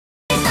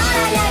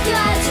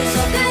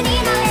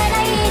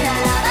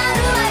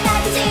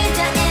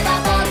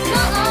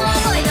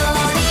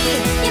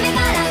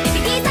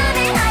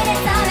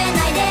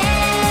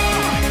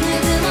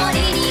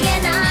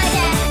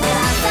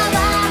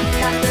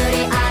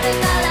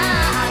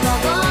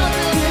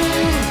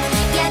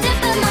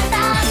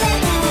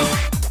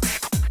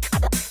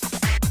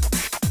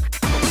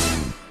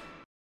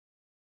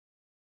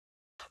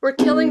We're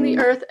killing the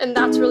earth, and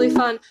that's really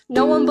fun.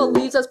 No one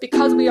believes us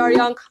because we are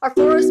young. Our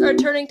forests are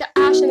turning to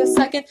ash in a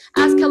second.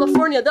 Ask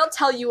California, they'll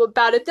tell you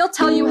about it. They'll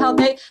tell you how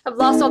they have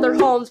lost all their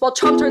homes, while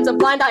Trump turns a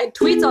blind eye and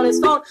tweets on his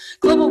phone.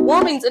 Global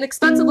warming's an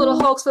expensive little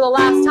hoax for the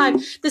last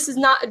time. This is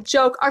not a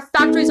joke. Our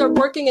factories are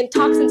working and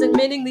toxins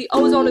emitting. The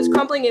ozone is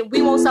crumbling, and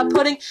we won't stop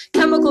putting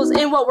chemicals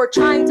in what we're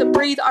trying to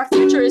breathe. Our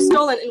future is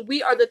stolen, and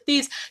we are the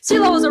thieves. Sea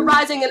levels are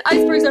rising, and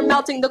icebergs are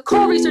melting. The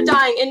coral reefs are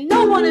dying, and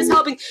no one is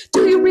helping.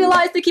 Do you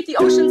realize they keep the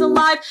oceans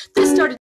alive? This started